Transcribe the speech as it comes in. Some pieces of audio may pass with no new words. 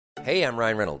Hey, I'm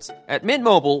Ryan Reynolds. At Mint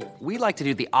Mobile, we like to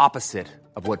do the opposite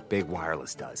of what Big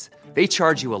Wireless does. They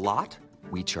charge you a lot,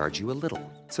 we charge you a little.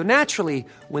 So naturally,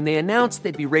 when they announced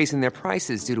they'd be raising their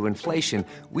prices due to inflation,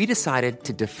 we decided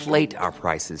to deflate our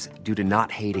prices due to not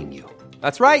hating you.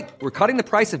 That's right. We're cutting the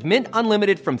price of Mint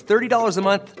Unlimited from $30 a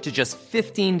month to just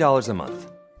 $15 a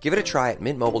month. Give it a try at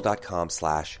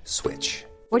mintmobile.com/switch.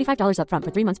 $45 up front for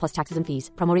 3 months plus taxes and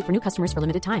fees. Promo rate for new customers for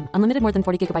limited time. Unlimited more than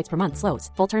 40 gigabytes per month. Slows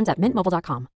full terms at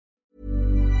mintmobile.com.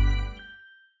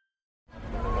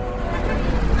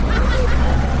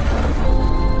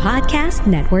 Podcast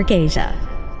Network Asia.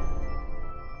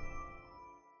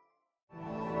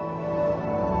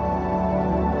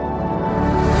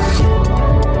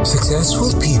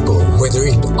 Successful people, whether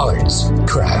in arts,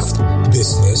 craft,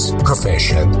 business,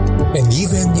 profession, and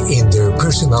even in their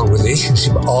personal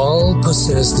relationship, all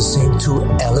possess the same two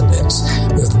elements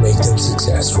that make them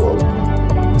successful.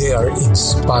 They are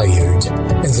inspired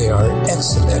and they are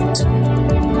excellent.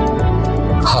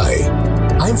 Hi,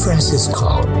 I'm Francis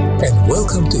Kong, and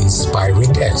welcome to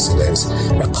Inspiring Excellence,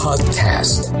 a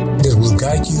podcast that will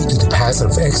guide you to the path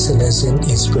of excellence and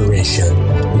inspiration,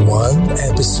 one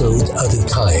episode at a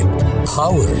time,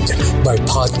 powered by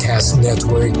Podcast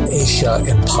Network Asia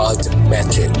and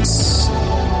Podmetrics.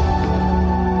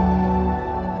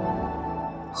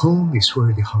 Home is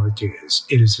where the heart is.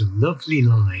 It is a lovely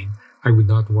line I would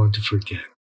not want to forget.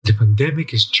 The pandemic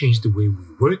has changed the way we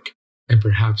work, and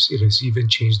perhaps it has even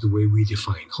changed the way we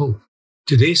define home.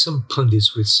 Today, some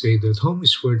pundits would say that home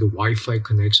is where the Wi-Fi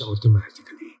connects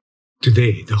automatically.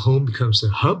 Today, the home becomes a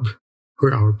hub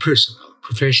where our personal,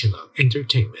 professional,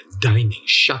 entertainment, dining,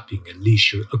 shopping, and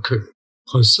leisure occur.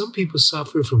 While some people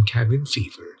suffer from cabin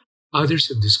fever, others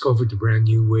have discovered a brand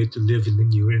new way to live in a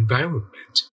new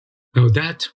environment. Now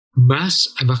that mass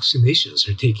vaccinations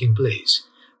are taking place,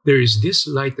 there is this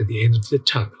light at the end of the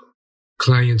tunnel.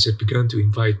 Clients have begun to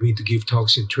invite me to give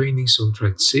talks and trainings on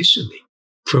transitioning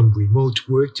from remote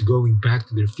work to going back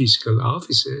to their physical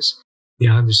offices. They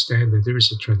understand that there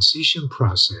is a transition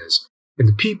process and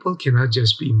the people cannot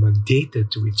just be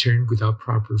mandated to return without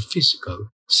proper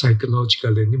physical,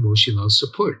 psychological, and emotional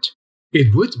support.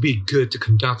 It would be good to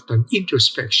conduct an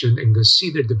introspection and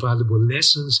consider the valuable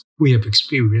lessons we have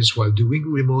experienced while doing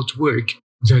remote work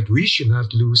that we should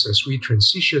not lose as we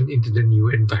transition into the new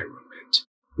environment.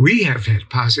 We have had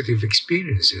positive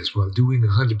experiences while doing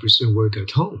 100% work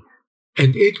at home,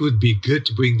 and it would be good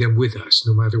to bring them with us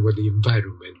no matter what the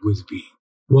environment would be.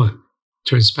 1.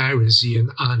 Transparency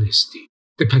and honesty.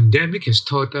 The pandemic has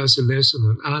taught us a lesson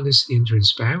on honesty and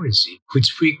transparency,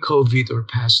 which pre-COVID or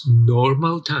past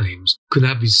normal times could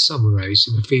not be summarized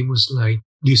in the famous line.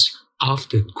 This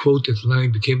often quoted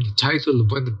line became the title of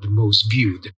one of the most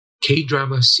viewed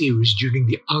K-drama series during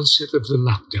the onset of the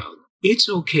lockdown. It's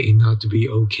okay not to be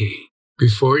okay.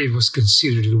 Before, it was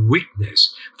considered a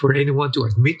weakness for anyone to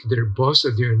admit to their boss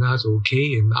that they are not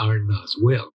okay and are not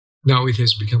well. Now it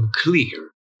has become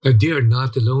clear that they are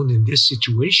not alone in this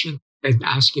situation, and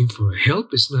asking for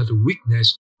help is not a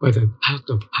weakness, but an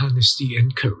act of honesty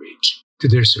and courage. To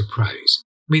their surprise,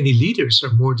 many leaders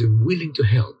are more than willing to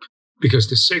help because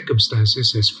the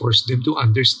circumstances has forced them to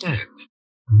understand.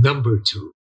 Number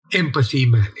 2, empathy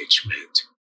management.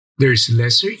 There is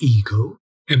lesser ego,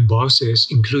 and bosses,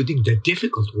 including the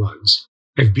difficult ones,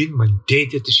 have been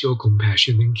mandated to show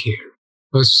compassion and care.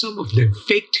 While some of them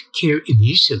faked care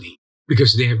initially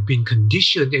because they have been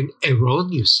conditioned and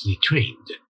erroneously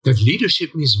trained that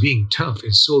leadership means being tough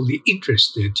and solely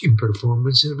interested in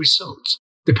performance and results.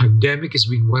 The pandemic has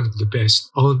been one of the best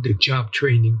on-the-job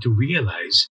training to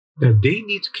realize that they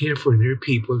need to care for their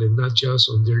people and not just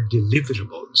on their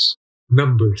deliverables.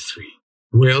 Number 3.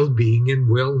 Well-being and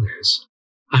wellness.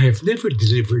 I have never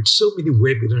delivered so many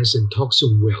webinars and talks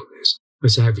on wellness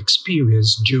as I have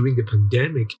experienced during the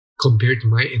pandemic compared to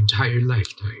my entire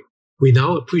lifetime. We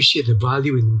now appreciate the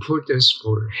value and importance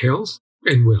for health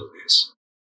and wellness.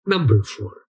 Number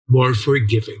 4, more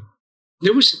forgiving.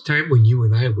 There was a time when you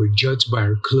and I were judged by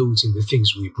our clothes and the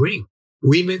things we bring.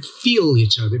 Women feel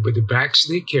each other by the bags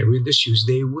they carry and the shoes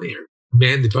they wear.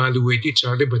 Men evaluate each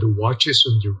other by the watches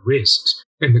on their wrists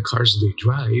and the cars they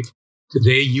drive.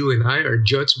 Today, you and I are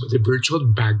judged by the virtual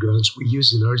backgrounds we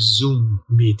use in our Zoom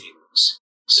meetings.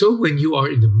 So when you are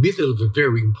in the middle of a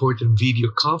very important video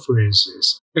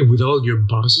conferences and with all your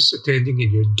bosses attending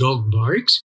and your dog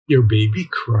barks, your baby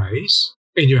cries,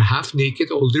 and your half-naked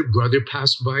older brother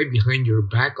passed by behind your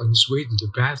back on his way to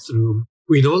the bathroom,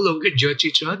 we no longer judge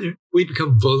each other. We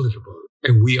become vulnerable,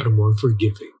 and we are more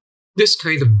forgiving. This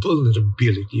kind of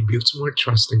vulnerability builds more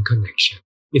trust and connection.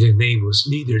 It enables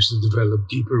leaders to develop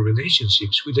deeper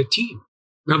relationships with a team.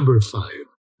 Number 5,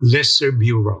 lesser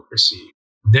bureaucracy.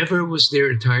 Never was there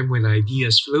a time when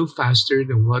ideas flow faster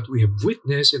than what we have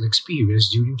witnessed and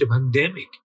experienced during the pandemic.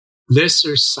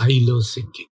 Lesser silo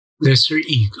thinking, lesser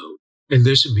ego, and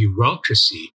lesser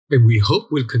bureaucracy, and we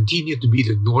hope will continue to be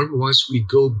the norm once we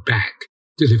go back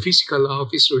to the physical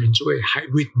office or enjoy a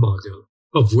hybrid model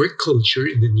of work culture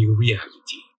in the new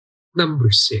reality.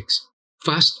 Number 6,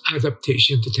 fast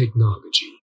adaptation to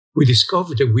technology. We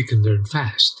discovered that we can learn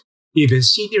fast. Even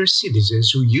senior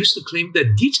citizens who used to claim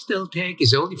that digital tech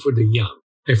is only for the young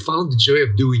have found the joy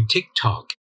of doing TikTok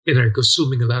and are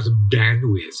consuming a lot of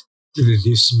bandwidth to the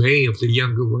dismay of the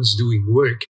younger ones doing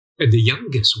work and the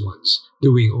youngest ones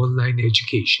doing online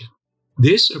education.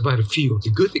 These are but a few of the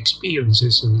good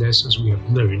experiences and lessons we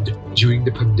have learned during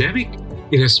the pandemic.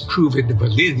 It has proven the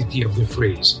validity of the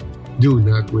phrase, do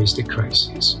not waste a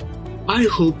crisis. I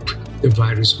hope the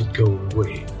virus will go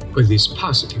away, but these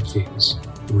positive things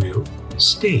will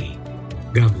stay.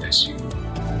 God bless you.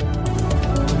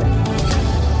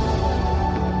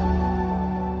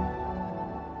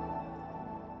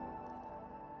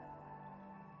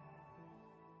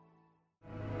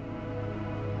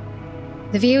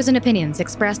 The views and opinions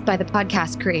expressed by the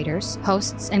podcast creators,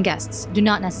 hosts, and guests do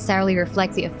not necessarily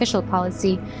reflect the official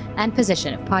policy and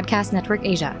position of Podcast Network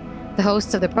Asia, the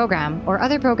hosts of the program, or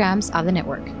other programs of the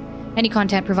network. Any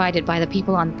content provided by the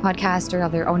people on the podcast are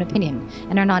of their own opinion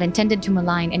and are not intended to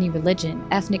malign any religion,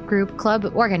 ethnic group, club,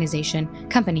 organization,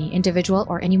 company, individual,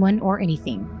 or anyone or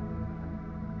anything.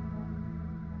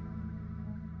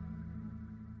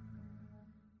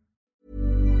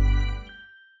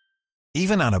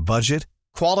 Even on a budget,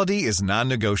 quality is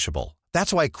non-negotiable.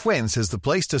 That's why Quince is the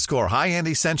place to score high-end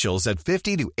essentials at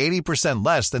 50 to 80%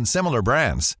 less than similar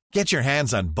brands. Get your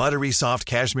hands on buttery soft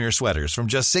cashmere sweaters from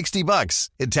just $60,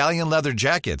 Italian leather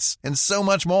jackets, and so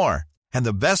much more. And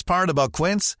the best part about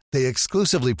Quince, they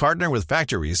exclusively partner with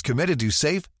factories committed to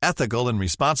safe, ethical, and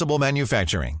responsible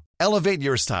manufacturing. Elevate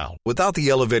your style without the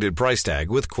elevated price tag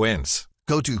with Quince.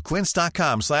 Go to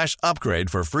quince.com/upgrade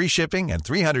for free shipping and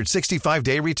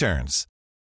 365-day returns.